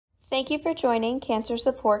Thank you for joining Cancer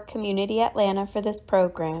Support Community Atlanta for this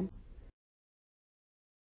program.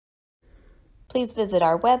 Please visit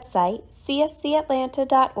our website,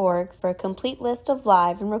 cscatlanta.org, for a complete list of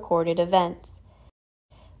live and recorded events.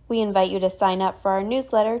 We invite you to sign up for our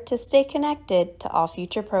newsletter to stay connected to all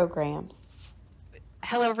future programs.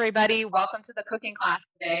 Hello, everybody. Welcome to the cooking class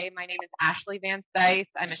today. My name is Ashley Van Stice.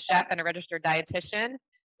 I'm a chef and a registered dietitian.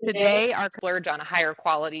 Today, our splurge on a higher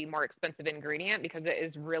quality, more expensive ingredient because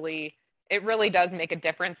it really does make a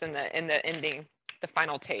difference in the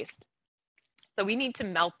final taste. So we need to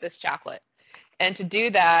melt this chocolate. And to do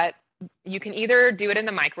that, you can either do it in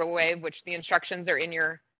the microwave, which the instructions are in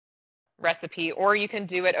your recipe, or you can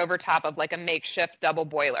do it over top of like a makeshift double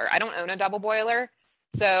boiler. I don't own a double boiler.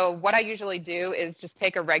 So what I usually do is just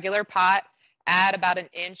take a regular pot, add about an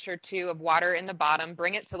inch or two of water in the bottom,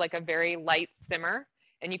 bring it to like a very light simmer,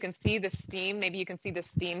 and you can see the steam. Maybe you can see the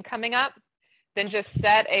steam coming up. Then just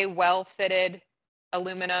set a well-fitted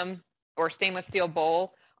aluminum or stainless steel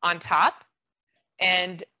bowl on top,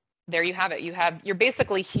 and there you have it. You're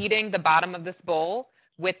basically heating the bottom of this bowl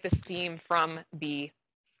with the steam from the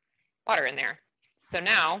water in there. So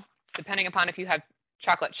now, depending upon if you have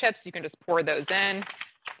chocolate chips, you can just pour those in.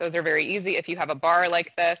 Those are very easy. If you have a bar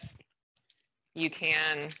like this, you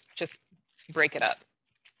can just break it up.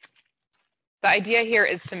 The idea here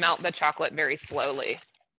is to melt the chocolate very slowly.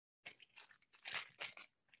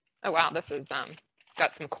 Oh wow, this is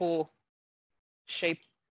got some cool shapes,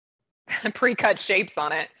 pre-cut shapes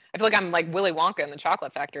on it. I feel like I'm like Willy Wonka in the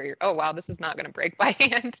chocolate factory. Oh wow, this is not going to break by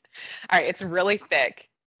hand. All right, it's really thick.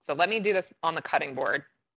 So let me do this on the cutting board.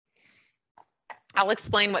 I'll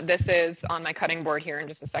explain what this is on my cutting board here in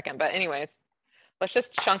just a second. But anyways, let's just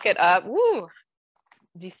chunk it up. Woo!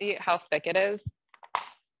 Do you see how thick it is?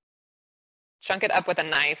 Chunk it up with a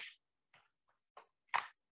knife.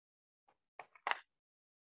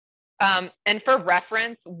 And for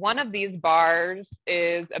reference, one of these bars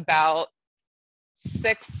is about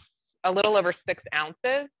a little over 6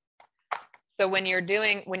 ounces. So when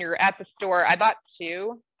you're at the store, I bought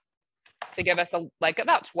 2 to give us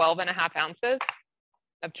about 12.5 ounces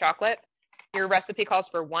of chocolate. Your recipe calls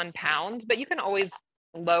for 1 pound, but you can always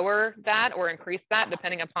lower that or increase that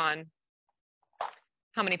depending upon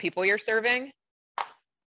how many people you're serving.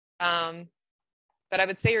 But I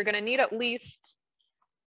would say you're going to need at least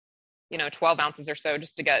 12 ounces or so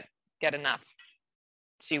just to get enough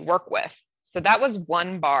to work with. So that was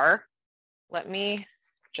 1 bar. Let me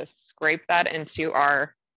just scrape that into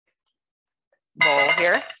our bowl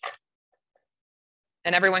here.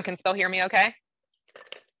 And everyone can still hear me okay?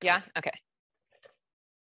 Yeah? Okay.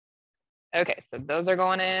 Okay, so those are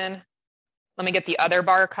going in. Let me get the other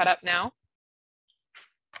bar cut up now.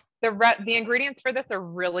 The ingredients for this are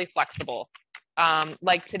really flexible.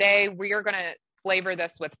 Like today, we are going to flavor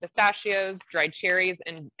this with pistachios, dried cherries,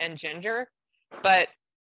 and ginger. But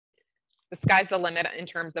the sky's the limit in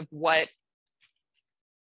terms of what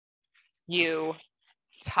you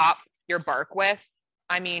top your bark with.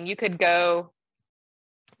 I mean, you could go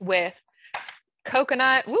with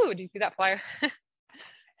coconut. Woo, do you see that fly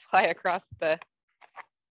across the?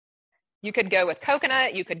 You could go with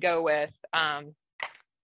coconut. You could go with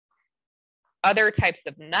other types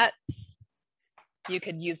of nuts. You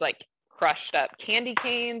could use like crushed up candy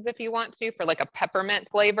canes if you want to for like a peppermint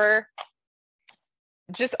flavor.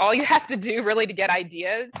 Just all you have to do really to get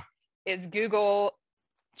ideas is Google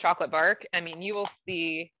chocolate bark. I mean, you will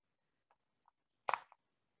see,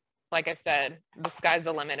 like I said, the sky's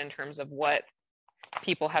the limit in terms of what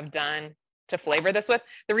people have done to flavor this with.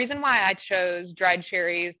 The reason why I chose dried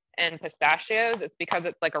cherries and pistachios is because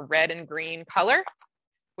it's like a red and green color,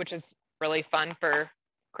 which is really fun for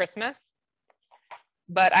Christmas.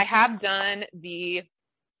 But I have done the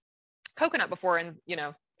coconut before, and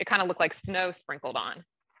it kind of looked like snow sprinkled on.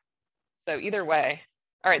 So either way.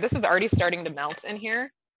 All right, this is already starting to melt in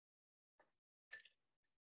here,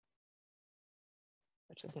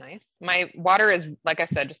 which is nice. My water is, like I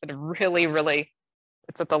said, just at a really,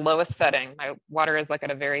 it's at the lowest setting. My water is like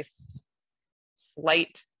at a very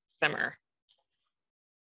slight simmer.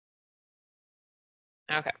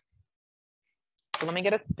 Okay. So let me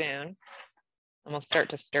get a spoon, and we'll start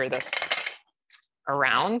to stir this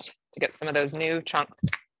around to get some of those new chunks.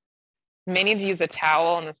 You may need to use a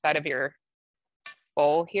towel on the side of your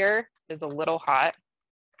bowl here. It's a little hot.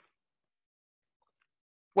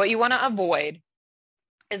 What you want to avoid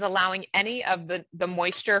is allowing any of the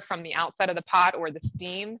moisture from the outside of the pot or the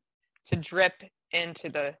steam to drip into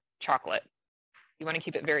the chocolate. You want to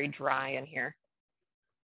keep it very dry in here.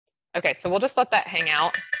 Okay, so we'll just let that hang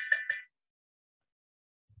out.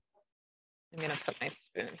 I'm going to put my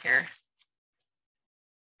spoon here.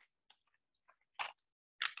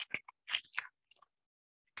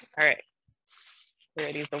 All right,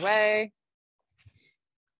 clear these away.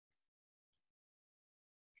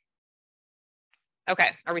 Okay,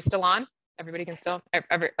 are we still on? Everybody can still,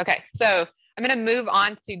 okay, so I'm gonna move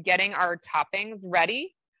on to getting our toppings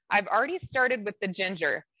ready. I've already started with the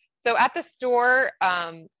ginger. So at the store,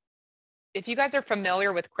 if you guys are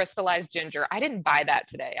familiar with crystallized ginger, I didn't buy that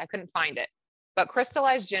today. I couldn't find it. But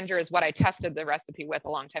crystallized ginger is what I tested the recipe with a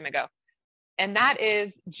long time ago. And that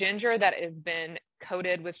is ginger that has been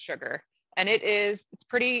coated with sugar. And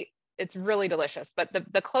it's really delicious. But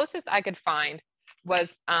the closest I could find was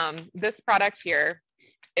this product here.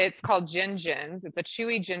 It's called Gin Gins. It's a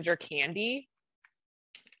chewy ginger candy.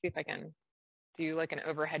 Let's see if I can do like an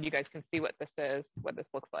overhead. You guys can see what this is, what this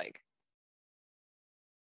looks like.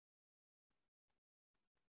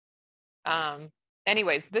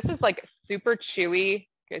 Anyways, this is like super chewy.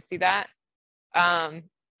 You guys see that?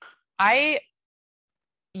 I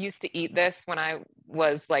used to eat this when I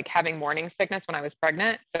was like having morning sickness when I was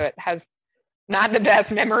pregnant. So it has not the best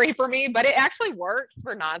memory for me, but it actually works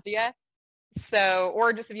for nausea. So,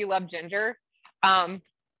 or just if you love ginger,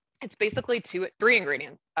 it's basically three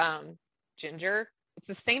ingredients. Ginger, it's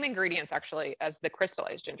the same ingredients actually as the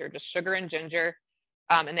crystallized ginger, just sugar and ginger.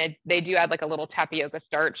 And they do add like a little tapioca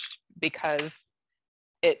starch because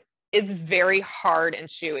it is very hard and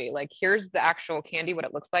chewy. Like here's the actual candy, what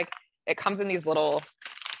it looks like. It comes in these little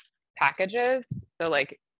packages, so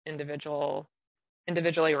like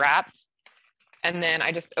individually wrapped. And then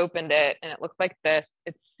I just opened it and it looks like this.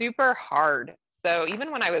 It's super hard. So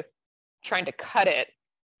even when I was trying to cut it,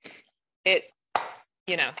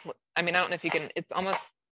 I mean, I don't know if you can, it's almost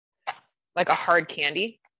like a hard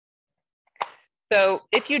candy. So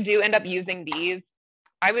if you do end up using these,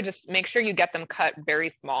 I would just make sure you get them cut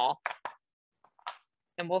very small.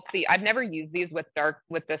 And we'll see. I've never used these with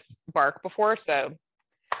this bark before, so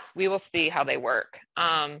we will see how they work.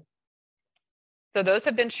 So those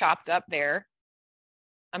have been chopped up there.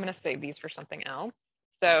 I'm going to save these for something else.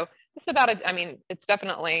 So it's it's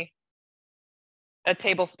definitely a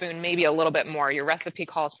tablespoon, maybe a little bit more. Your recipe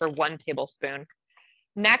calls for 1 tablespoon.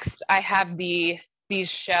 Next, I have these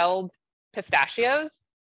shelled pistachios.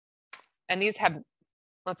 And these have,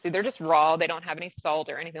 let's see, they're just raw. They don't have any salt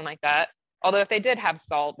or anything like that. Although if they did have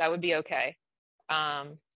salt, that would be okay.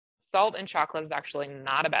 Salt and chocolate is actually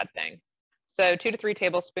not a bad thing. So 2 to 3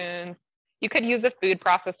 tablespoons. You could use a food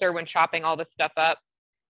processor when chopping all this stuff up,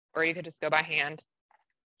 or you could just go by hand.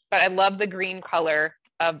 But I love the green color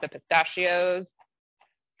of the pistachios.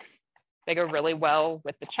 They go really well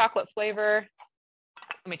with the chocolate flavor.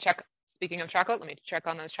 Let me check. Speaking of chocolate, let me check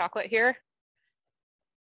on those chocolate here.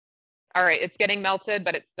 All right, it's getting melted,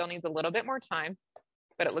 but it still needs a little bit more time,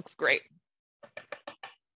 but it looks great.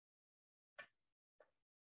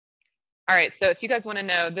 All right, so if you guys want to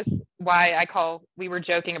know this, we were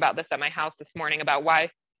joking about this at my house this morning about why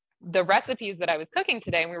the recipes that I was cooking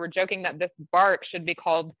today, and we were joking that this bark should be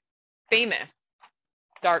called famous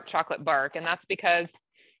dark chocolate bark. And that's because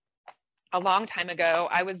a long time ago,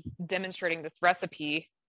 I was demonstrating this recipe.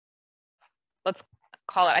 Let's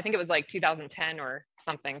call it, I think it was like 2010 or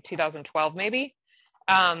something, 2012 maybe.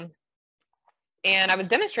 And I was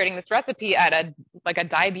demonstrating this recipe at a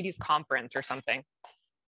diabetes conference or something.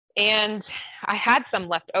 And I had some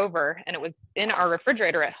left over and it was in our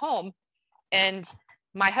refrigerator at home. And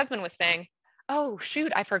my husband was saying, oh,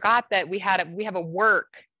 shoot, I forgot that we have a work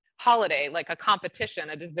holiday, like a competition,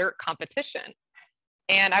 a dessert competition.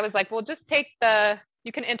 And I was like, well, just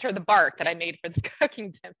you can enter the bark that I made for this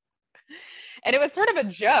cooking tip. And it was sort of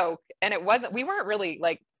a joke. And we weren't really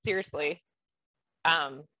like seriously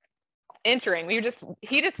entering.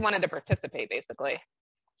 He just wanted to participate basically.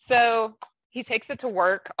 So he takes it to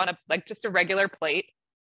work on just a regular plate,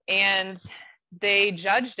 and they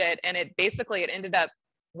judged it, and it ended up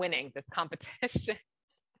winning this competition.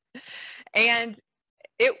 And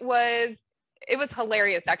they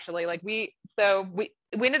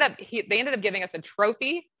ended up giving us a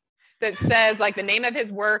trophy that says like the name of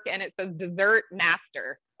his work, and it says Dessert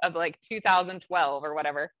Master of like 2012 or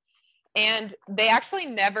whatever. And they actually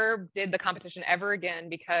never did the competition ever again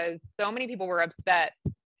because so many people were upset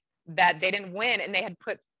that they didn't win, and they had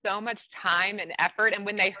put so much time and effort. And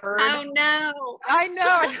when they heard, oh no, I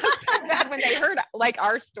know, it's so bad when they heard like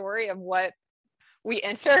our story of what we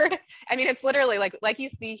entered. I mean, it's literally like you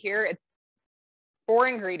see here, it's 4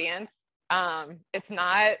 ingredients. It's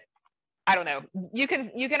not, I don't know. You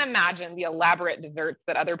can imagine the elaborate desserts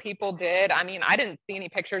that other people did. I mean, I didn't see any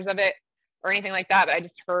pictures of it or anything like that, but I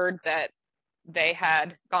just heard that they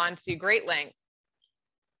had gone to great lengths.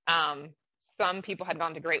 Some people had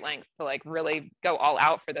gone to great lengths to like really go all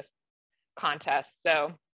out for this contest.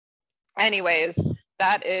 So anyways,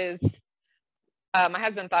 that is, my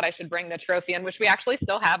husband thought I should bring the trophy in, which we actually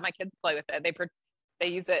still have. My kids play with it. They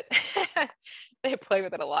use it. They play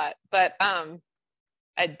with it a lot. But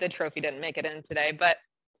the trophy didn't make it in today. But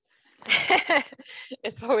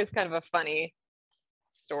it's always kind of a funny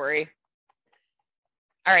story.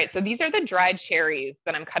 All right, so these are the dried cherries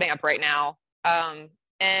that I'm cutting up right now.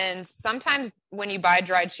 And sometimes when you buy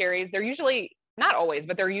dried cherries, they're usually, not always,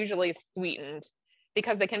 but they're usually sweetened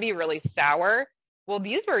because they can be really sour. Well,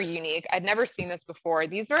 these were unique. I'd never seen this before.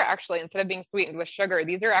 These were actually, instead of being sweetened with sugar,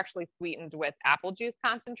 these are actually sweetened with apple juice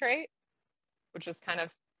concentrate, which is kind of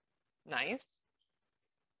nice.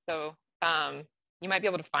 So you might be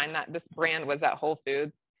able to find that. This brand was at Whole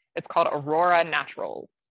Foods. It's called Aurora Naturals.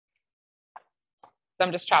 So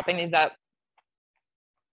I'm just chopping these up.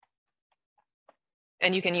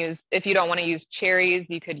 And you can use, if you don't want to use cherries,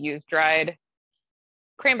 you could use dried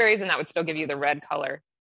cranberries, and that would still give you the red color.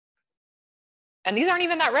 And these aren't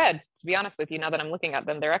even that red, to be honest with you. Now that I'm looking at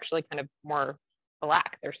them, they're actually kind of more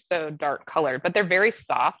black. They're so dark colored, but they're very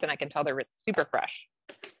soft, and I can tell they're super fresh.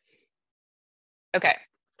 Okay,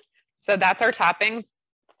 so that's our toppings.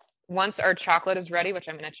 Once our chocolate is ready, which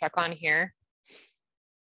I'm going to check on here,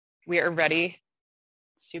 we are ready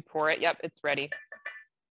to pour it. Yep, it's ready.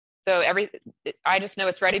 So I just know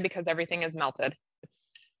it's ready because everything is melted. It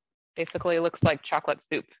basically looks like chocolate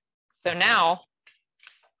soup. So now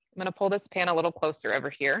I'm going to pull this pan a little closer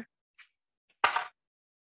over here.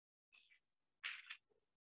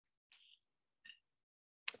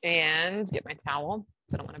 And get my towel.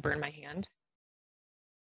 I don't want to burn my hand.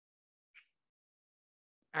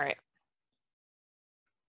 All right.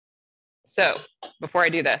 So before I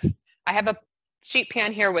do this, I have a sheet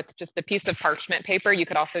pan here with just a piece of parchment paper. You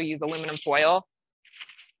could also use aluminum foil.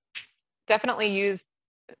 Definitely use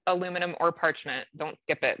aluminum or parchment. Don't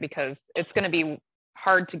skip it because it's going to be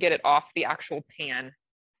hard to get it off the actual pan.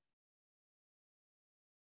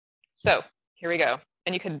 So here we go.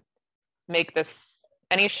 And you can make this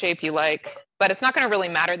any shape you like, but it's not going to really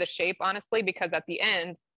matter the shape, honestly, because at the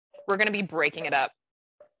end, we're going to be breaking it up.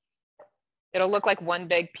 It'll look like one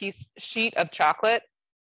big sheet of chocolate.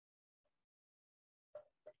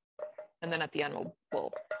 And then at the end,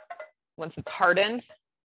 we'll once it's hardened,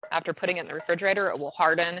 after putting it in the refrigerator, it will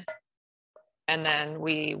harden. And then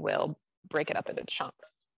we will break it up into chunks.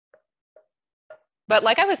 But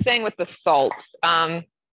like I was saying with the salt,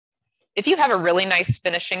 if you have a really nice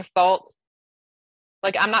finishing salt,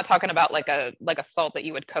 like I'm not talking about like a salt that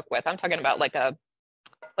you would cook with. I'm talking about like a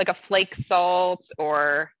flake salt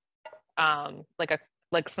or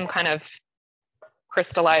like some kind of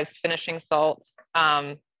crystallized finishing salt.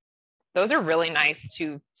 Those are really nice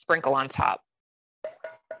to sprinkle on top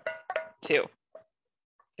too,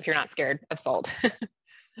 if you're not scared of salt.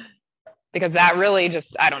 Because that really just,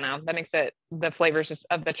 I don't know, that makes it, the flavors just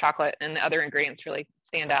of the chocolate and the other ingredients really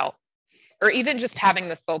stand out. Or even just having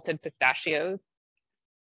the salted pistachios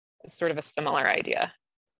is sort of a similar idea.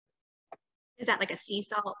 Is that like a sea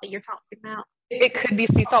salt that you're talking about? It could be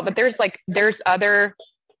sea salt, but there's other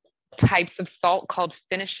types of salt called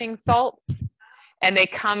finishing salts, and they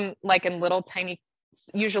come like in little tiny,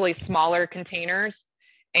 usually smaller containers,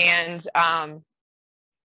 and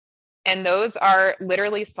those are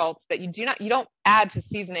literally salts that you don't add to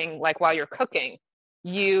seasoning like while you're cooking.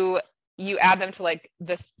 You add them to like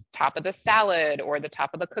the top of the salad or the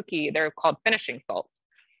top of the cookie. They're called finishing salts,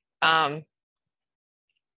 and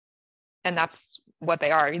that's what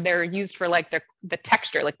they are. They're used for like the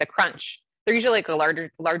texture, like the crunch. They're usually like a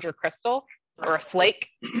larger crystal or a flake.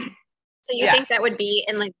 So you think that would be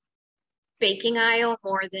in like baking aisle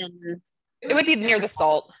more than? It would be near the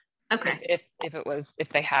salt. Okay. If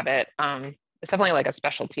they have it, it's definitely like a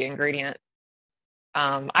specialty ingredient.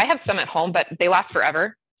 I have some at home, but they last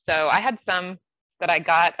forever. So I had some that I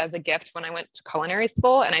got as a gift when I went to culinary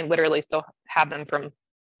school, and I literally still have them from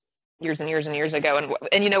years and years and years ago.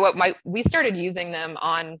 And you know what? We started using them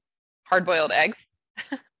on hard-boiled eggs.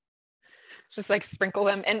 Just like sprinkle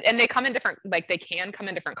them, and they come in different, like they can come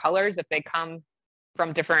in different colors if they come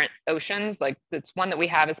from different oceans. Like this one that we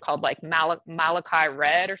have is called like Malachi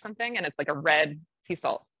red or something, and it's like a red sea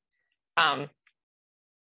salt.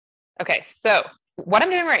 Okay, so what I'm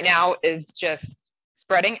doing right now is just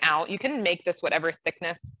spreading out. You can make this whatever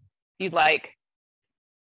thickness you'd like.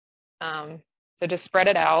 So just spread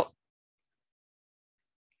it out.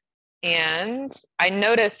 And I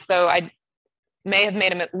noticed, so I may have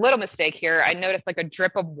made a little mistake here. I noticed like a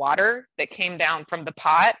drip of water that came down from the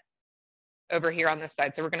pot over here on this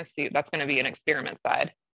side. So we're going to see, that's going to be an experiment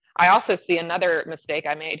side. I also see another mistake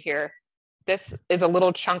I made here. This is a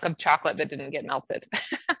little chunk of chocolate that didn't get melted.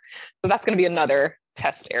 So that's going to be another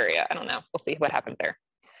test area. I don't know. We'll see what happens there.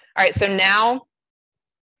 All right, so now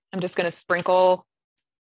I'm just going to sprinkle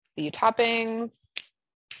the toppings.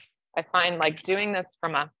 I find like doing this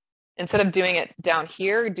instead of doing it down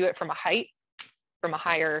here, do it from a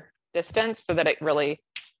higher distance so that it really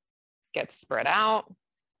gets spread out.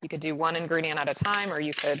 You could do one ingredient at a time, or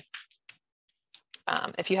you could,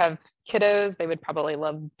 if you have kiddos, they would probably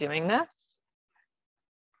love doing this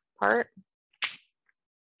part.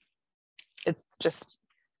 It's just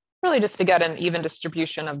really just to get an even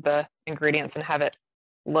distribution of the ingredients and have it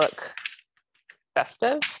look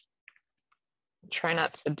festive. Try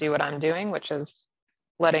not to do what I'm doing, which is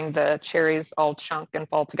letting the cherries all chunk and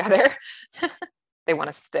fall together. They want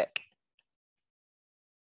to stick.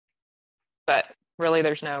 But really,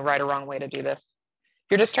 there's no right or wrong way to do this.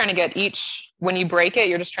 You're just trying to get when you break it,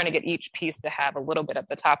 you're just trying to get each piece to have a little bit of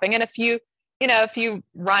the topping. And if you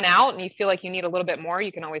run out and you feel like you need a little bit more,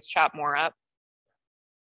 you can always chop more up.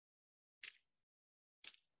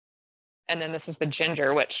 And then this is the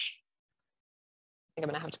ginger, which I think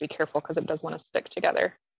I'm going to have to be careful because it does want to stick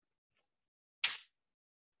together.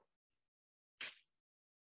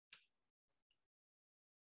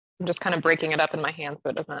 I'm just kind of breaking it up in my hand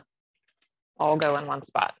so it doesn't all go in one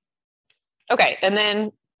spot. Okay, and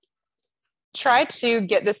then try to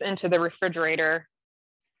get this into the refrigerator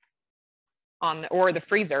or the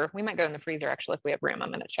freezer. We might go in the freezer actually if we have room. I'm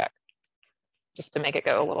going to check just to make it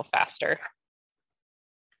go a little faster.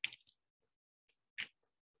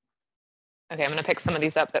 Okay, I'm going to pick some of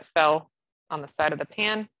these up that fell on the side of the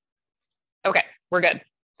pan. Okay, we're good.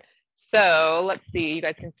 So let's see, you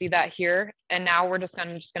guys can see that here. And now I'm just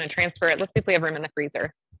going to transfer it. Let's see if we have room in the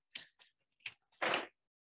freezer.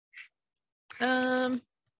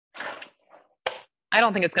 I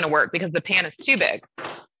don't think it's going to work because the pan is too big.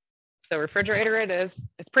 So refrigerator it is.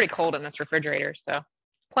 It's pretty cold in this refrigerator, so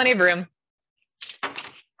plenty of room.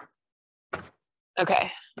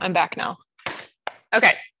 Okay, I'm back now.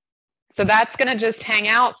 Okay, so that's going to just hang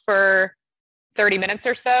out for 30 minutes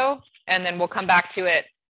or so, and then we'll come back to it.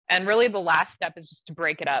 And really the last step is just to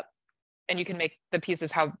break it up, and you can make the pieces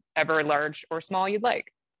however large or small you'd like.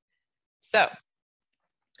 So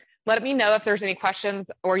let me know if there's any questions,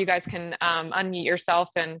 or you guys can unmute yourself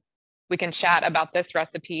and we can chat about this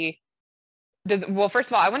recipe. Well, first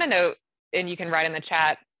of all, I want to know, and you can write in the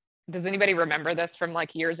chat, does anybody remember this from like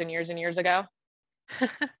years and years and years ago?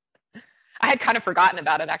 I had kind of forgotten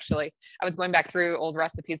about it, actually. I was going back through old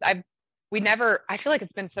recipes. I feel like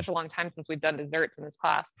it's been such a long time since we've done desserts in this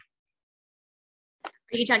class.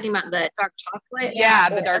 Are you talking about the dark chocolate? Yeah,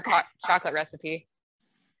 the dark chocolate recipe.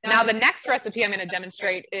 Now, the next recipe I'm going to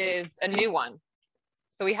demonstrate is a new one.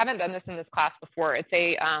 So we haven't done this in this class before. It's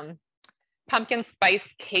a pumpkin spice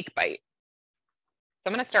cake bite. So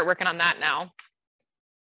I'm going to start working on that now.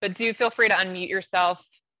 But do feel free to unmute yourself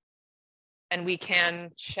and we can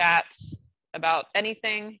chat about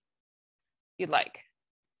anything you'd like.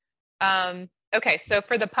 Okay, so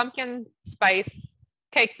for the pumpkin spice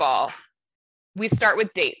cake ball, we start with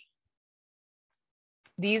dates.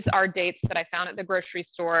 These are dates that I found at the grocery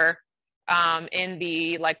store in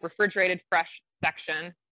the refrigerated fresh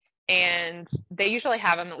section. And they usually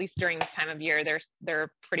have them, at least during this time of year.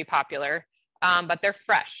 They're pretty popular, but they're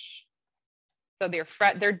fresh. So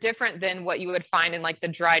they're different than what you would find in like the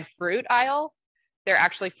dried fruit aisle. They're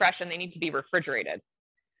actually fresh and they need to be refrigerated.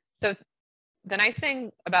 So the nice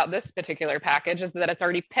thing about this particular package is that it's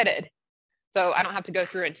already pitted. So I don't have to go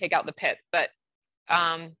through and take out the pits, but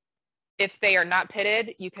if they are not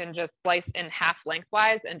pitted, you can just slice in half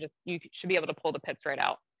lengthwise and you should be able to pull the pits right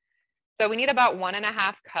out. So we need about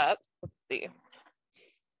 1.5 cups. Let's see.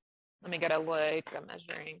 Let me get a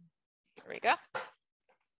measuring. There we go.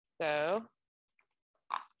 So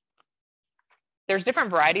there's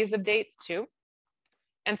different varieties of dates too.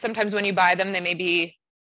 And sometimes when you buy them, they may be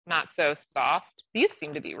not so soft. These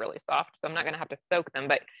seem to be really soft, so I'm not going to have to soak them,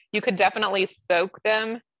 but you could definitely soak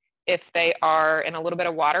them if they are in a little bit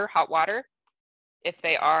of water, hot water, if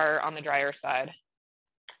they are on the drier side.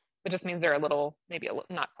 It just means they're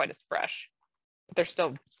not quite as fresh, but they're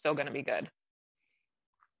still going to be good.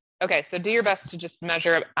 Okay, so do your best to just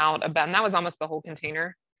measure out about, and that was almost the whole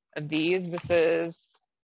container of these. This is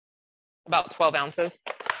about 12 ounces.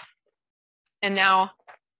 And now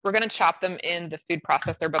we're going to chop them in the food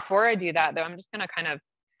processor. Before I do that, though, I'm just going to kind of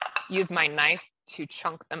use my knife to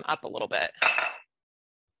chunk them up a little bit.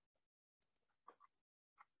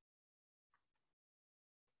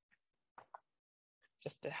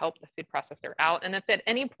 Just to help the food processor out. And if at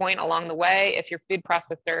any point along the way, if your food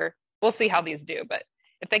processor, we'll see how these do, but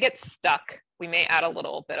if they get stuck, we may add a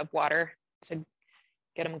little bit of water to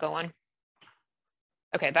get them going.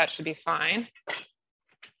 Okay, that should be fine.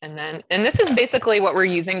 And this is basically what we're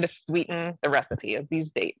using to sweeten the recipe, is these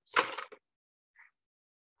dates.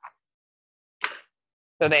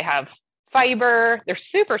 So they have fiber, they're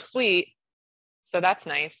super sweet, so that's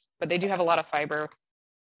nice, but they do have a lot of fiber,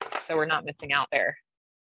 so we're not missing out there.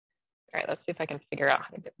 All right, let's see if I can figure out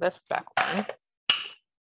how to get this back on.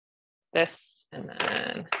 This, and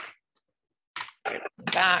then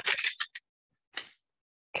back.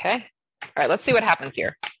 Okay, all right, let's see what happens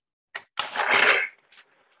here.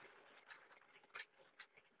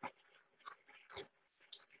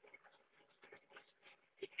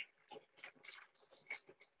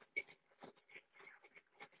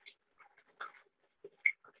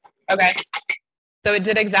 Okay, so it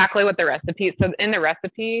did exactly what the recipe, so in the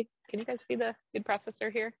recipe, can you guys see the food processor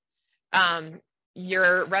here?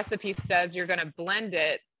 Your recipe says you're gonna blend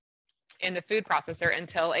it in the food processor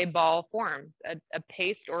until a ball forms, a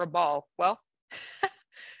paste or a ball. Well,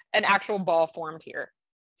 an actual ball formed here.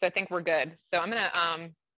 So I think we're good. So I'm gonna,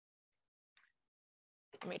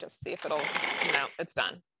 let me just see if it'll, no, it's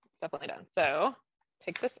done. It's definitely done. So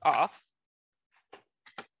take this off.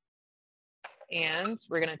 And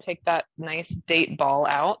we're gonna take that nice date ball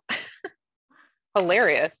out.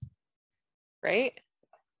 Hilarious, right?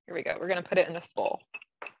 Here we go. We're gonna put it in this bowl.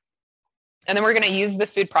 And then we're gonna use the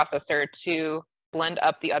food processor to blend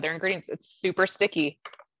up the other ingredients. It's super sticky.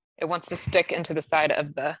 It wants to stick into the side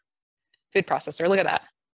of the food processor. Look at that.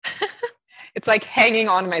 It's like hanging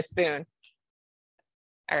on my spoon.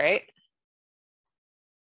 All right.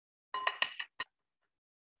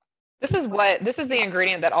 This is the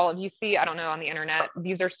ingredient that all of you see, I don't know, on the internet.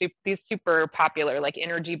 These are super popular, like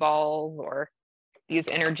energy balls or these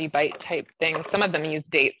energy bite type things. Some of them use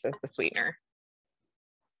dates as the sweetener.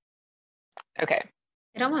 Okay.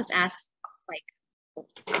 It almost asks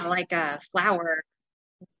like a flour.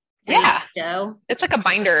 Yeah. Dough. It's like a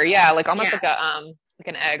binder. Yeah, like almost like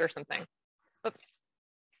an egg or something. Oops.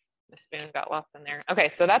 The spoon got lost in there.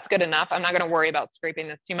 Okay, so that's good enough. I'm not going to worry about scraping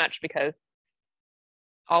this too much because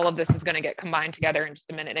all of this is going to get combined together in just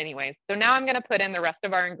a minute anyways. So now I'm going to put in the rest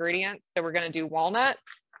of our ingredients. So we're going to do walnuts,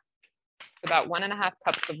 about 1.5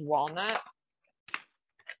 cups of walnut.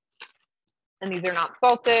 And these are not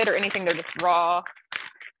salted or anything, they're just raw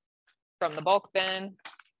from the bulk bin.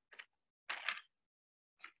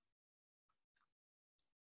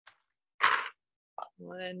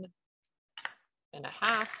 One and a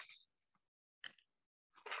half.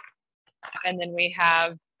 And then we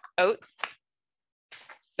have oats.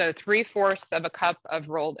 So 3/4 of a cup of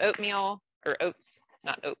rolled oatmeal, or oats,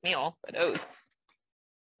 not oatmeal, but oats.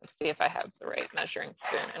 Let's see if I have the right measuring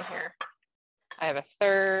spoon in here. I have a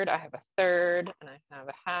third, and I have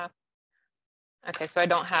a half. Okay, so I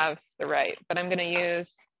don't have the right, but I'm gonna use,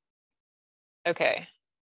 okay.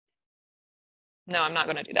 No, I'm not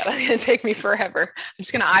gonna do that. It's gonna take me forever. I'm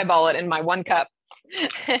just gonna eyeball it in my 1 cup.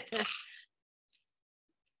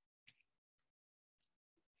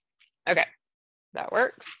 Okay, that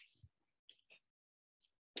works.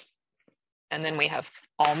 And then we have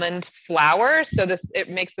almond flour. So it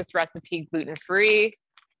makes this recipe gluten-free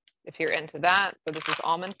if you're into that. So this is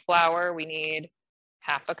almond flour. We need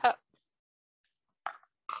 1/2 cup.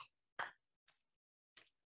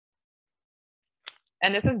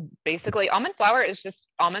 And this is basically, almond flour is just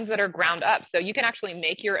almonds that are ground up. So you can actually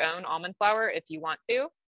make your own almond flour if you want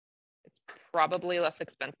to. It's probably less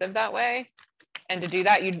expensive that way. And to do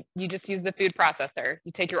that, you just use the food processor.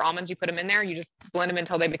 You take your almonds, you put them in there, you just blend them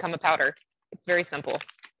until they become a powder. It's very simple.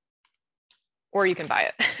 Or you can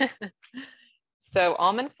buy it. So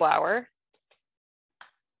almond flour.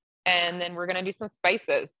 And then we're going to do some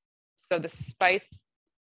spices. So the spice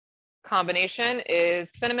combination is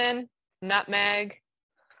cinnamon, nutmeg,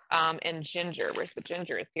 and ginger. Where's the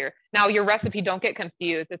ginger? Is here. Now your recipe, don't get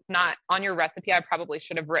confused. It's not on your recipe. I probably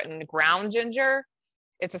should have written ground ginger.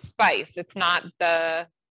 It's a spice. It's not the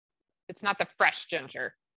fresh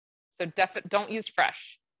ginger. So don't use fresh.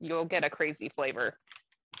 You'll get a crazy flavor.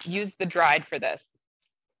 Use the dried for this.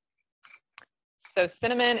 So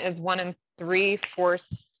cinnamon is 1 3/4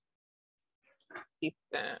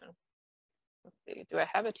 teaspoon. Let's see, do I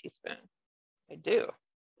have a teaspoon? I do.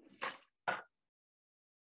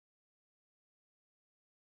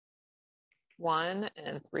 One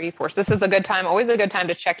 3/4. This is a good time, always a good time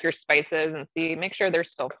to check your spices and see, make sure they're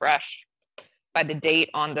still fresh by the date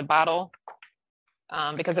on the bottle.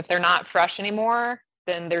 Because if they're not fresh anymore,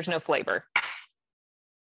 then there's no flavor.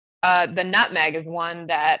 The nutmeg is one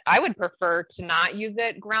that I would prefer to not use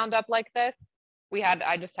it ground up like this.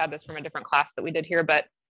 I just had this from a different class that we did here, but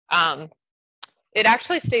it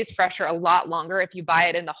actually stays fresher a lot longer if you buy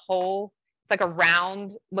it in the whole. It's like a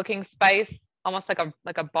round looking spice, almost like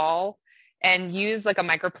a ball. and use like a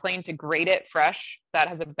microplane to grate it fresh. That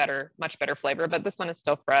has a much better flavor, but this one is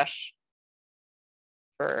still fresh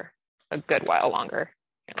for a good while longer.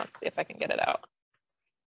 Here, let's see if I can get it out.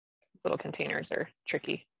 Little containers are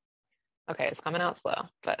tricky. Okay, it's coming out slow,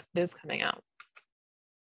 but it is coming out.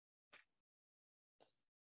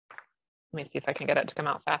 Let me see if I can get it to come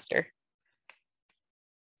out faster.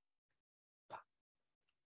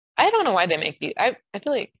 I don't know why they make these. I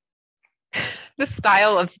feel like this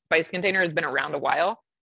style of spice container has been around a while,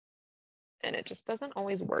 and it just doesn't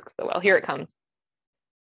always work so well. Here it comes.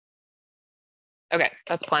 Okay,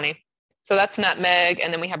 that's plenty. So that's nutmeg,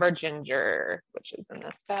 and then we have our ginger, which is in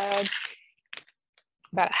this bag.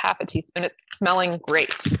 About half a teaspoon. It's smelling great.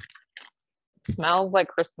 It smells like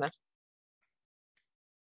Christmas.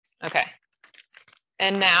 Okay.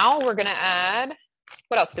 And now we're gonna add,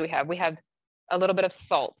 what else do we have? We have a little bit of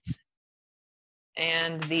salt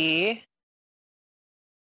and the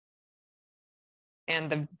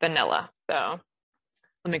vanilla. So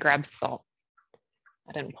let me grab salt.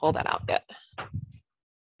 I didn't pull that out yet.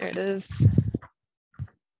 There it is.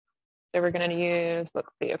 So we're gonna use, let's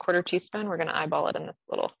see, a quarter teaspoon. We're gonna eyeball it in this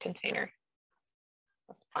little container.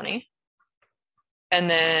 That's funny. And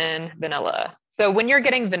then vanilla. So when you're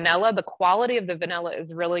getting vanilla, the quality of the vanilla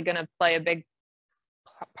is really gonna play a big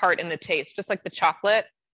part in the taste, just like the chocolate.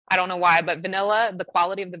 I don't know why, but vanilla, the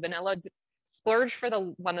quality of the vanilla, splurge for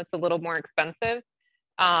the one that's a little more expensive,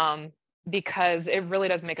 because it really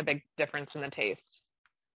does make a big difference in the taste.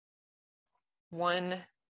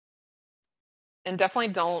 And definitely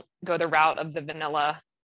don't go the route of the vanilla.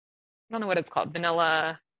 I don't know what it's called.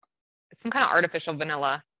 Vanilla, it's some kind of artificial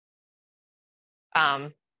vanilla.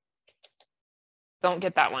 Don't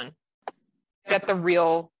get that one. Get the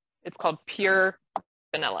real, it's called pure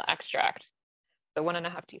vanilla extract. So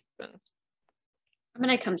 1.5 teaspoons. I'm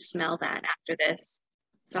gonna come smell that after this,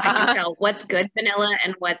 so I can tell what's good vanilla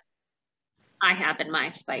and what's I have in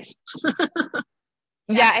my spice.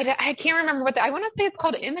 Yeah, I can't remember what I want to say. It's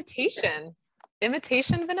called imitation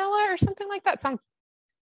vanilla or something like that. I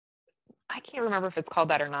can't remember if it's called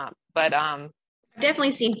that or not, but I've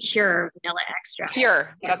definitely seen pure vanilla extract.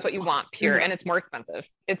 Pure, that's what you want, pure, and it's more expensive.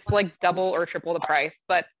 It's like double or triple the price,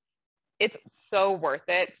 but it's so worth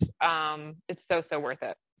it. It's so worth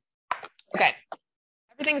it. Okay,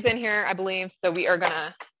 everything's in here, I believe. So we are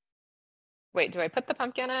gonna, wait, do I put the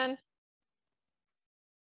pumpkin in?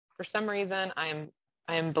 For some reason, I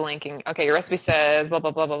am blanking. Okay, your recipe says blah,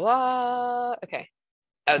 blah, blah, blah, blah. Okay.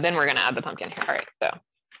 Oh, then we're gonna add the pumpkin here. All right, so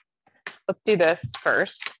let's do this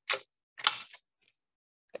first.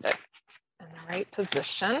 Get it in the right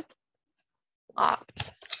position. Locked.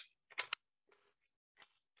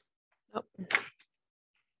 Nope.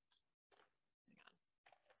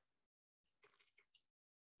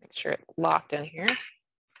 Make sure it's locked in here.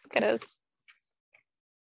 It is.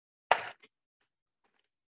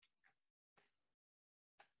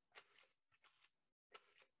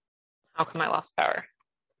 How come I lost power?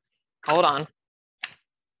 Hold on.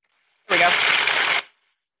 Here we go.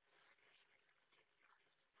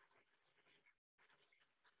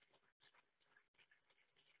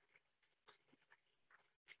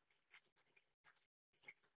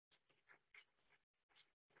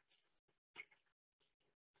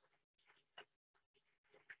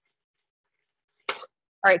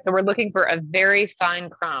 All right, so we're looking for a very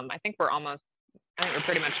fine crumb. I think we're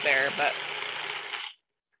pretty much there, but.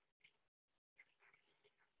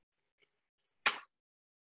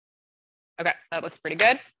 Okay, that looks pretty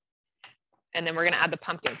good. And then we're gonna add the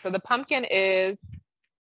pumpkin. So the pumpkin is,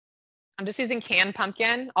 I'm just using canned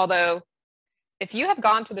pumpkin, although if you have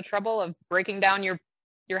gone to the trouble of breaking down your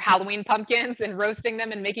Halloween pumpkins and roasting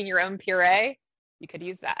them and making your own puree, you could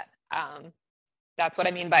use that. That's what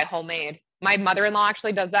I mean by homemade. My mother-in-law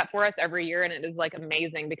actually does that for us every year, and it is like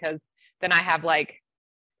amazing because then I have like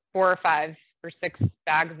 4 or 5 or 6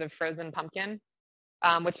 bags of frozen pumpkin,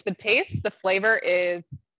 which the flavor is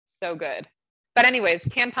so good. But anyways,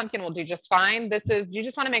 canned pumpkin will do just fine. You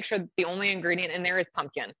just want to make sure that the only ingredient in there is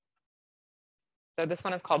pumpkin. So this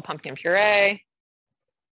one is called pumpkin puree.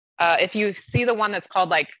 If you see the one that's called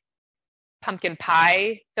like pumpkin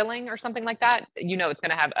pie filling or something like that, you know it's going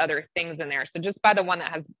to have other things in there. So just buy the one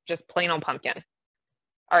that has just plain old pumpkin.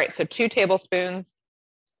 All right, so 2 tablespoons.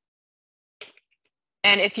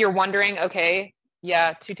 And if you're wondering, okay,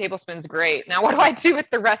 yeah, 2 tablespoons, great. Now what do I do with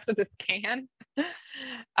the rest of this can?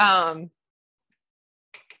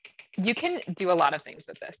 You can do a lot of things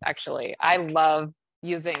with this, actually. I love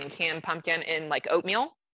using canned pumpkin in like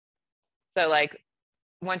oatmeal. So like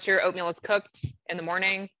once your oatmeal is cooked in the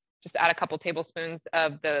morning, just add a couple tablespoons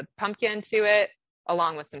of the pumpkin to it.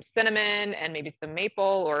 along with some cinnamon and maybe some maple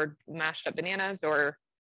or mashed up bananas or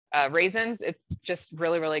raisins. It's just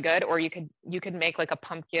really, really good. Or you could make like a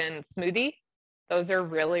pumpkin smoothie. Those are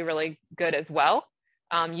really, really good as well.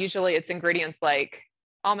 Usually it's ingredients like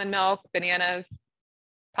almond milk, bananas,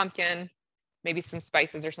 pumpkin, maybe some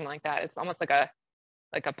spices or something like that. It's almost like a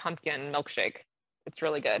pumpkin milkshake. It's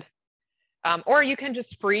really good. Or you can just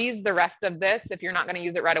freeze the rest of this if you're not going to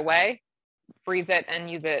use it right away. Freeze it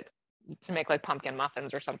and use it to make like pumpkin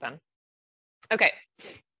muffins or something. Okay.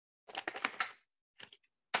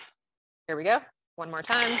 Here we go. One more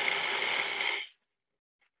time.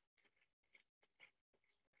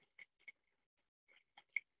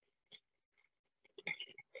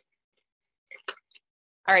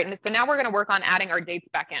 All right, and so now we're going to work on adding our dates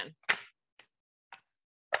back in.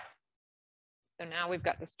 So now we've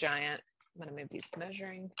got this giant, I'm going to move these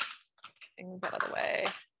measuring things out of the way.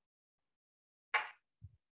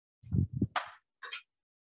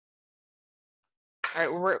 All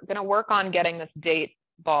right, we're going to work on getting this date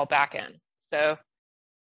ball back in. So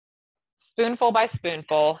spoonful by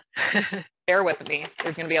spoonful, bear with me,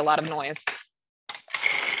 there's going to be a lot of noise.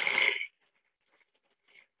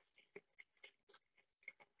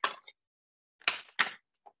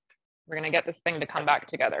 We're going to get this thing to come back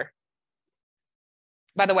together.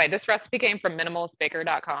 By the way, this recipe came from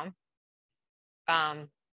minimalistbaker.com.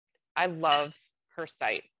 I love her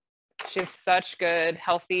site. She has such good,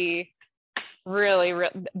 healthy, really,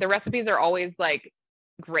 the recipes are always like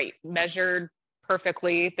great, measured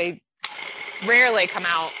perfectly. They rarely come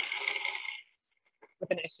out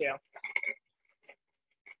with an issue.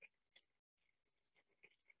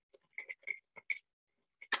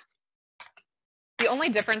 The only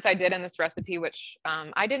difference I did in this recipe, which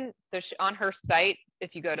I didn't, on her site,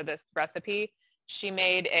 if you go to this recipe, she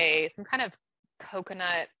made some kind of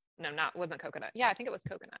coconut, wasn't coconut. Yeah, I think it was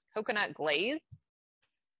coconut glaze.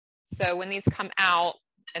 So when these come out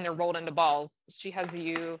and they're rolled into balls, she has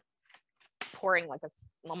you pouring like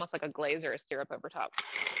almost like a glaze or a syrup over top.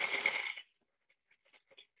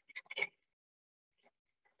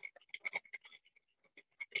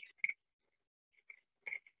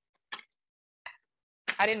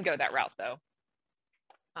 I didn't go that route though.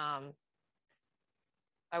 I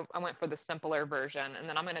went for the simpler version, and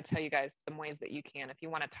then I'm going to tell you guys some ways that you can, if you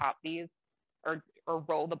want to top these or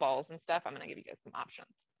roll the balls and stuff, I'm going to give you guys some options.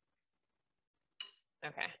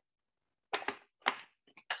 Okay.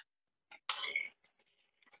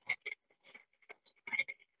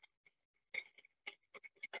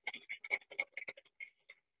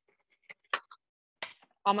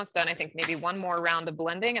 Almost done, I think. Maybe one more round of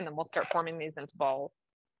blending, and then we'll start forming these into balls.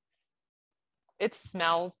 It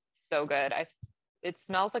smells so good. It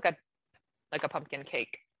smells like a pumpkin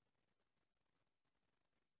cake.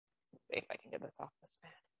 Let's see if I can get this off this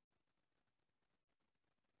fan.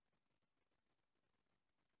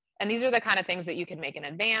 And these are the kind of things that you can make in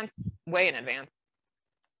advance, way in advance,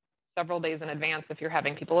 several days in advance if you're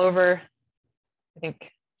having people over. I think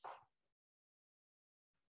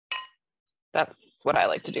that's what I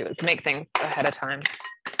like to do, is make things ahead of time.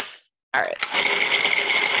 All right.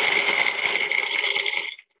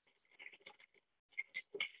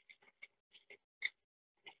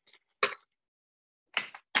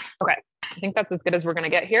 Okay, I think that's as good as we're going to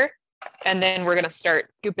get here. And then we're going to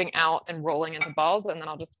start scooping out and rolling into balls, and then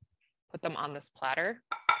I'll just put them on this platter.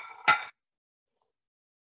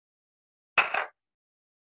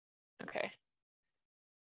 Okay.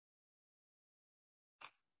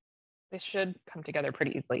 They should come together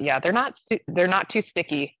pretty easily. Yeah, they're not too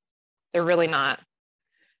sticky. They're really not.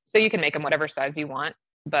 So you can make them whatever size you want,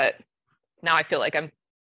 but now I feel like I'm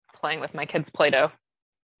playing with my kids' Play-Doh.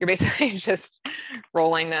 You're basically just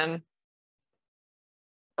rolling them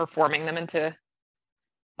or forming them into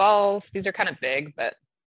balls. These are kind of big, but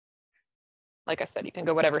like I said, you can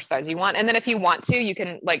go whatever size you want. And then if you want to, you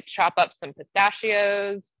can like chop up some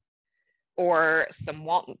pistachios or some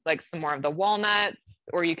more of the walnuts,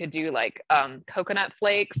 or you could do like coconut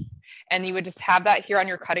flakes, and you would just have that here on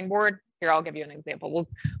your cutting board. Here, I'll give you an example.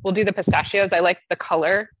 We'll do the pistachios. I like the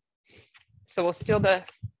color, so we'll steal the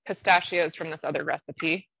pistachios from this other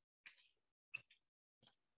recipe,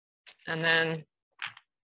 and then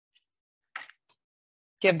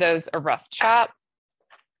give those a rough chop.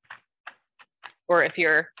 Or if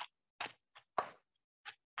you're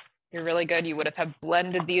really good, you would have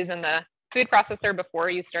blended these in the food processor before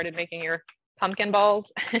you started making your pumpkin balls.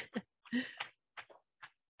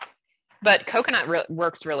 But coconut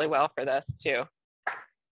works really well for this too.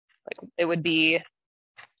 Like it would be,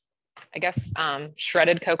 I guess,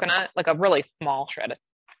 shredded coconut, like a really small shred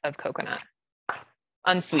of coconut.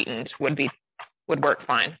 Unsweetened would work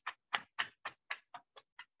fine.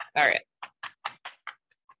 All right.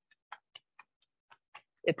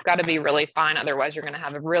 It's got to be really fine. Otherwise, you're going to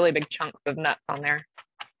have a really big chunks of nuts on there.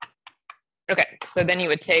 Okay. So then you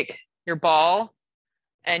would take your ball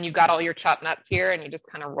and you've got all your chopped nuts here and you just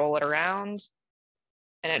kind of roll it around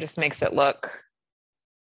and it just makes it look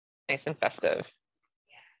nice and festive.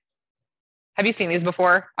 Have you seen these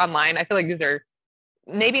before online? I feel like these are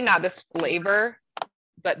maybe not this flavor,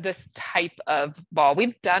 but this type of ball.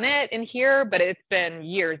 We've done it in here, but it's been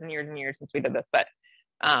years and years and years since we did this. But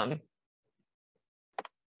I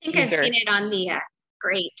think I've seen it on the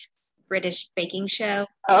Great British Baking Show.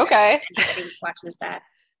 Okay. Anybody watches that.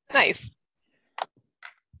 Nice.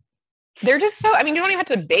 They're just so, I mean, you don't even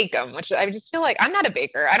have to bake them, which I just feel like I'm not a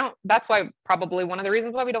baker. That's why probably one of the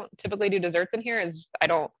reasons why we don't typically do desserts in here is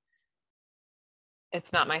it's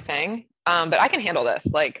not my thing. But I can handle this.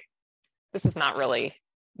 Like, this is not really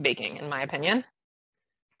baking in my opinion.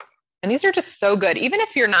 And these are just so good. Even if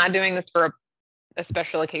you're not doing this for a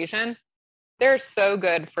special occasion, they're so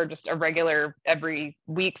good for just a regular every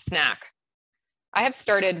week snack. I have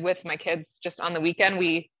started with my kids just on the weekend.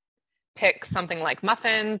 We pick something like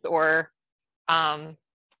muffins or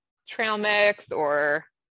trail mix or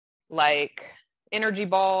like energy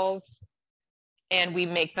balls, and we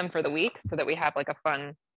make them for the week so that we have like a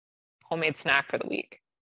fun homemade snack for the week.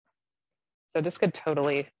 So this could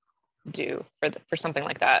totally do for something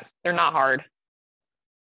like that. They're not hard.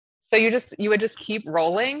 So you would just keep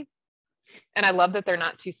rolling, and I love that they're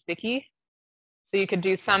not too sticky. So you could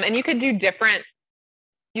do some, and you could do different.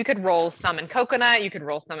 You could roll some in coconut. You could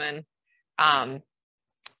roll some in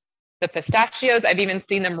the pistachios. I've even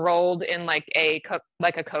seen them rolled in like a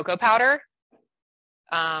cocoa powder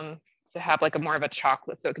to have like a more of a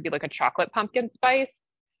chocolate. So it could be like a chocolate pumpkin spice,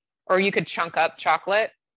 or you could chunk up chocolate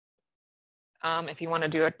if you want to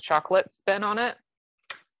do a chocolate spin on it.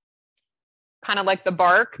 Kind of like the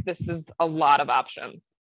bark. This is a lot of options,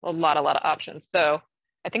 a lot of options. So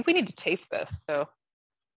I think we need to taste this. So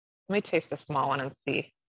let me taste the small one and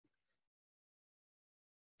see.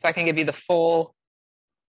 So I can give you the full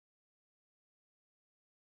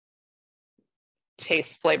taste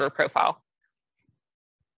flavor profile.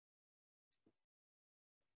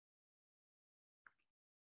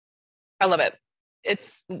 I love it. It's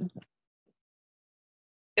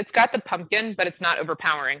got the pumpkin, but it's not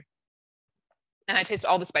overpowering. And I taste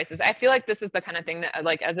all the spices. I feel like this is the kind of thing that,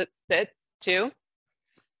 like, as it sits too,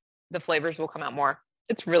 the flavors will come out more.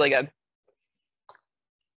 It's really good.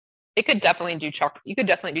 It could definitely do chocolate. You could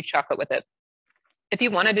definitely do chocolate with it. If you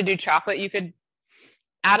wanted to do chocolate, you could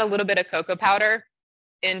add a little bit of cocoa powder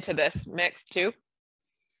into this mix too.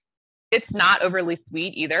 It's not overly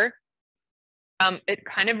sweet either. It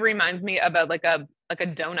kind of reminds me of like a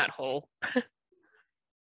donut hole,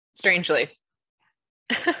 strangely.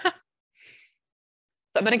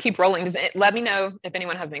 So I'm going to keep rolling. Let me know if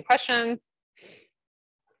anyone has any questions,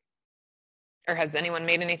 or has anyone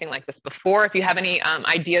made anything like this before? If you have any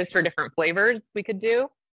ideas for different flavors we could do,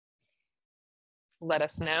 let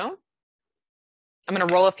us know. I'm going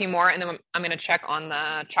to roll a few more, and then I'm going to check on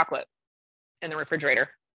the chocolate in the refrigerator.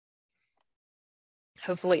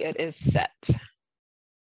 Hopefully it is set.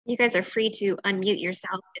 You guys are free to unmute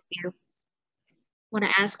yourself if you want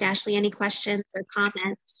to ask Ashley any questions or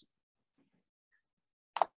comments.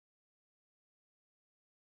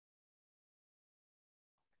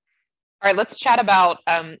 All right, let's chat about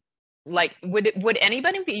like, would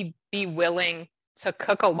anybody be willing to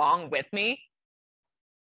cook along with me?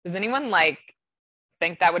 Does anyone like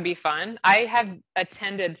think that would be fun? I have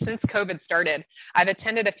attended, since COVID started, I've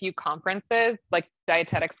attended a few conferences, like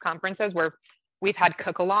dietetics conferences, where we've had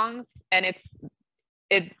cook-alongs, and it's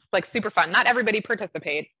like super fun. Not everybody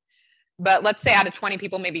participates, but let's say out of 20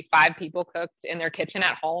 people, maybe 5 people cooked in their kitchen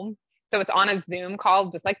at home. So it's on a Zoom call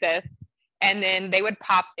just like this, and then they would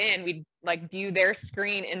pop in. We'd like view their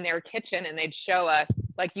screen in their kitchen, and they'd show us,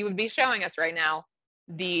 like you would be showing us right now,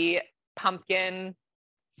 the pumpkin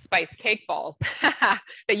spice cake balls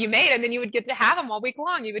that you made, and then you would get to have them all week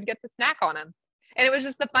long. You would get to snack on them. And it was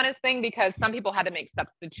just the funnest thing, because some people had to make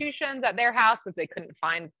substitutions at their house because they couldn't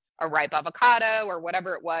find a ripe avocado or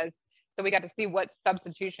whatever it was. So we got to see what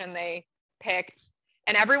substitution they picked.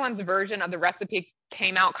 And everyone's version of the recipe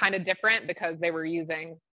came out kind of different, because they were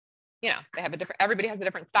using, everybody has a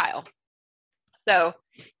different style. So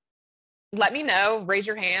let me know, raise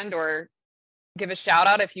your hand, or give a shout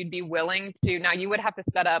out if you'd be willing to. Now, you would have to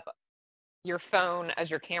set up your phone as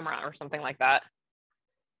your camera or something like that.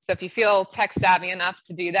 So if you feel tech savvy enough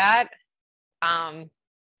to do that,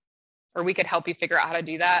 or we could help you figure out how to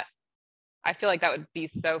do that, I feel like that would be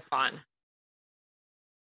so fun.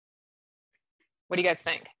 What do you guys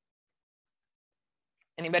think?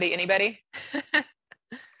 Anybody?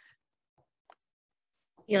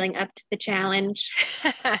 Feeling up to the challenge.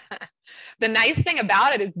 The nice thing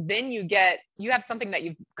about it is then you have something that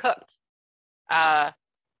you've cooked to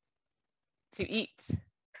eat,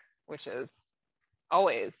 which is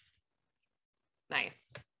always nice.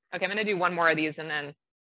 Okay, I'm going to do one more of these and then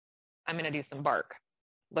I'm going to do some bark.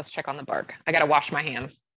 Let's check on the bark. I got to wash my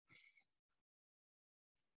hands.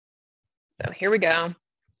 So here we go.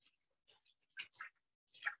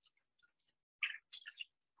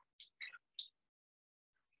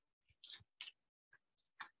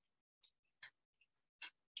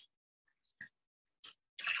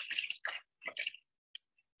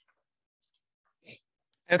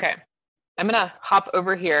 Okay, I'm going to hop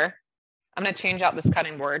over here. I'm going to change out this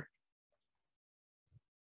cutting board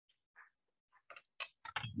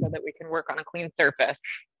so that we can work on a clean surface.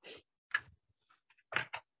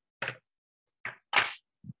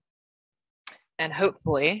 And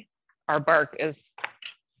hopefully our bark is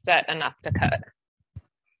set enough to cut.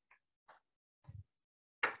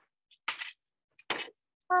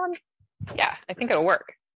 Yeah, I think it'll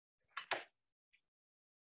work.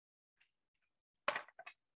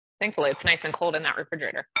 Thankfully, it's nice and cold in that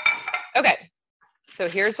refrigerator. Okay, so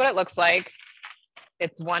here's what it looks like.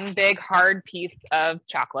 It's one big hard piece of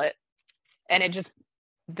chocolate. And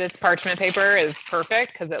this parchment paper is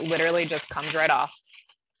perfect because it literally just comes right off.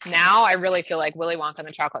 Now I really feel like Willy Wonka in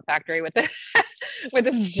the Chocolate Factory with this, with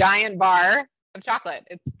this giant bar of chocolate.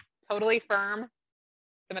 It's totally firm.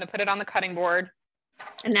 I'm going to put it on the cutting board.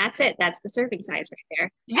 And that's it. That's the serving size right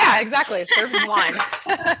there. Yeah, exactly. Serve one.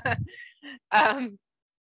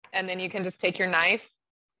 And then you can just take your knife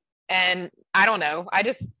and I don't know, I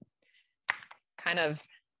just kind of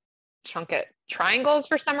chunk it. Triangles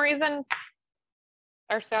for some reason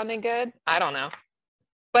are sounding good. I don't know.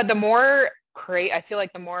 But I feel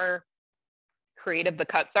like the more creative the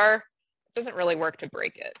cuts are, it doesn't really work to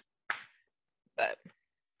break it. But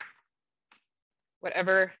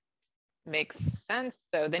whatever makes sense.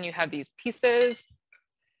 So then you have these pieces.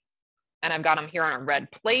 And I've got them here on a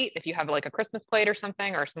red plate. If you have like a Christmas plate or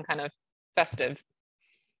something, or some kind of festive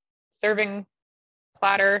serving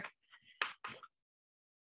platter.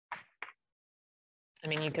 I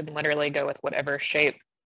mean, you could literally go with whatever shape.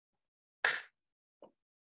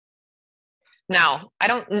 Now, I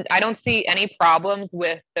don't see any problems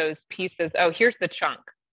with those pieces. Oh, here's the chunk.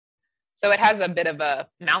 So it has a bit of a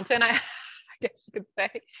mountain, I guess you could say,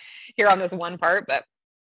 here on this one part, but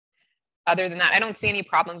other than that, I don't see any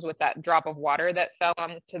problems with that drop of water that fell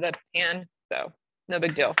onto the pan, so no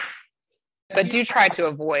big deal. But do try to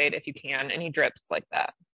avoid, if you can, any drips like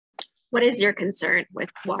that. What is your concern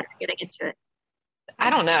with water getting into it?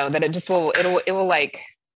 I don't know, that it will like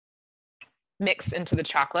mix into the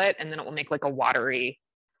chocolate and then it will make like a watery,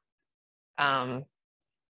 I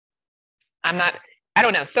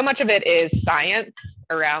don't know, so much of it is science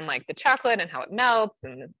around like the chocolate and how it melts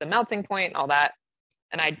and the melting point and all that.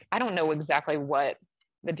 And I don't know exactly what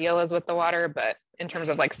the deal is with the water, but in terms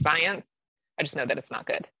of like science, I just know that it's not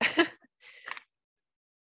good.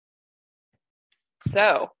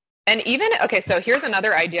 So here's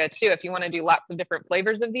another idea too. If you want to do lots of different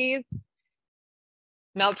flavors of these,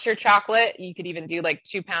 melt your chocolate. You could even do like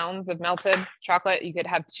 2 pounds of melted chocolate. You could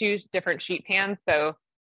have 2 different sheet pans. So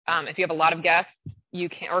if you have a lot of guests, you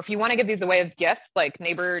can, or if you want to give these away as gifts, like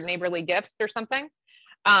neighborly gifts or something,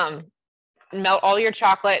 melt all your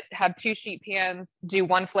chocolate, have 2 sheet pans, do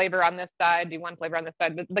 1 flavor on this side, do 1 flavor on this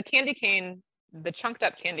side. The candy cane, the chunked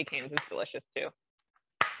up candy canes is delicious too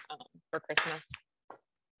for Christmas.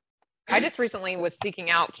 I just recently was seeking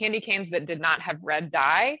out candy canes that did not have red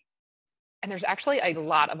dye, and there's actually a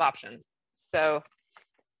lot of options. So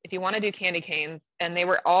if you want to do candy canes, and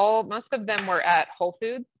most of them were at Whole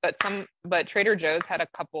Foods, but Trader Joe's had a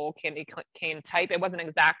couple candy cane type. It wasn't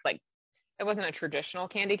it wasn't a traditional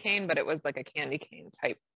candy cane, but it was like a candy cane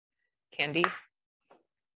type candy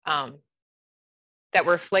that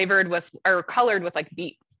were flavored with or colored with like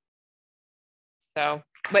beets. So,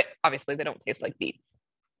 but obviously they don't taste like beets.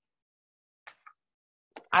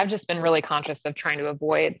 I've just been really conscious of trying to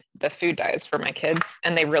avoid the food dyes for my kids,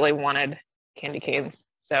 and they really wanted candy canes.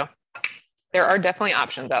 So there are definitely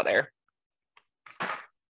options out there.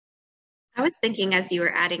 I was thinking as you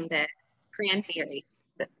were adding the cranberries,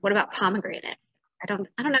 but what about pomegranate? I don't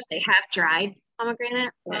know if they have dried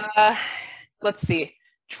pomegranate. But... let's see.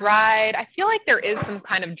 Dried. I feel like there is some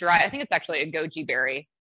kind of dry. I think it's actually a goji berry.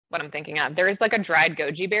 What I'm thinking of. There is like a dried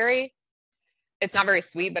goji berry. It's not very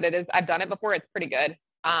sweet, but it is. I've done it before. It's pretty good.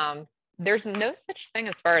 There's no such thing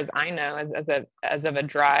as far as I know as of a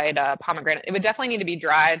dried pomegranate. It would definitely need to be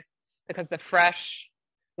dried because the fresh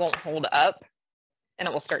won't hold up. and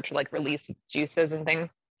it will start to like release juices and things.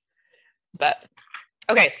 But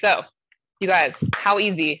okay, so you guys, how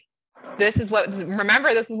easy. This is what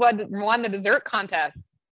won the dessert contest.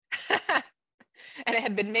 And it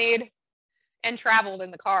had been made and traveled in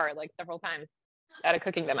the car like several times at a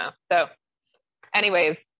cooking demo. So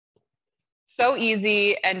anyways, so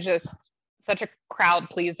easy and just such a crowd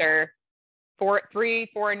pleaser.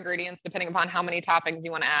 3-4 ingredients, depending upon how many toppings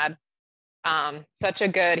you want to add. Such a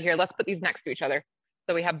good, here, let's put these next to each other.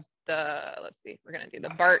 So we have let's see, we're going to do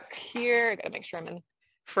the bark here. I got to make sure I'm in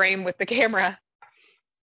frame with the camera.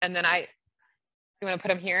 And then you want to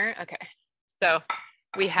put them here? Okay. So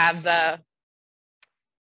we have the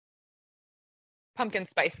pumpkin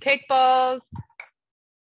spice cake balls,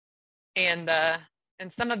 and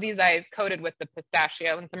some of these I coated with the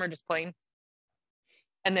pistachio, and some are just plain.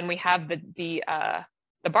 And then we have the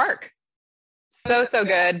bark. So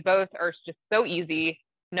good. Both are just so easy,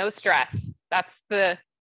 no stress. That's the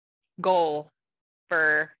goal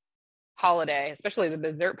for holiday, especially the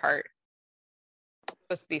dessert part. It's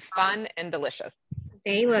supposed to be fun and delicious.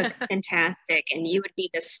 They look fantastic, and you would be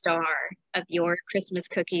the star of your Christmas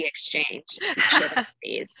cookie exchange if you showed up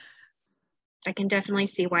these. I can definitely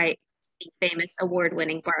see why it's the famous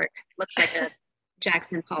award-winning bark. Looks like a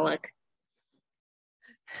Jackson Pollock.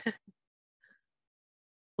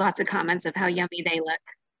 Lots of comments of how yummy they look.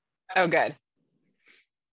 Oh, good.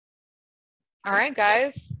 All right,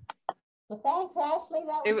 guys. Well, thanks, Ashley.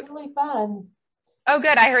 That was really fun. Oh,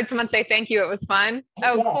 good. I heard someone say thank you. It was fun.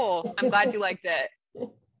 Oh, yes. Cool. I'm glad you liked it.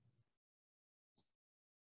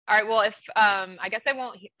 All right. Well, if I guess I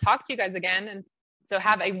won't talk to you guys again. And so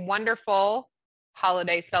have a wonderful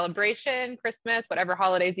holiday celebration, Christmas, whatever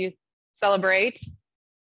holidays you celebrate.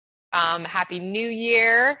 Happy New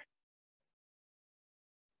Year.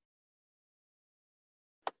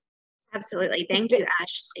 Absolutely. Thank you,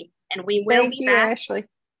 Ashley. And we will be back. Ashley.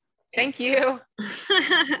 Thank you.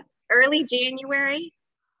 Early January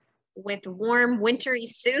with warm wintry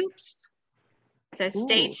soups. So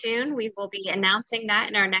stay tuned. We will be announcing that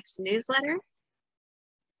in our next newsletter.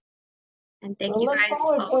 And thank you guys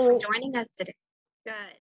all for joining us today. Good.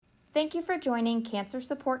 Thank you for joining Cancer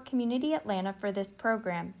Support Community Atlanta for this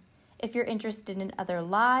program. If you're interested in other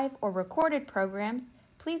live or recorded programs,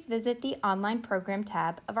 please visit the online program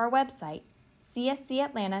tab of our website,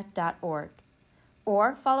 cscatlanta.org.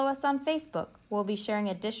 Or follow us on Facebook. We'll be sharing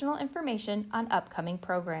additional information on upcoming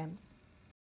programs.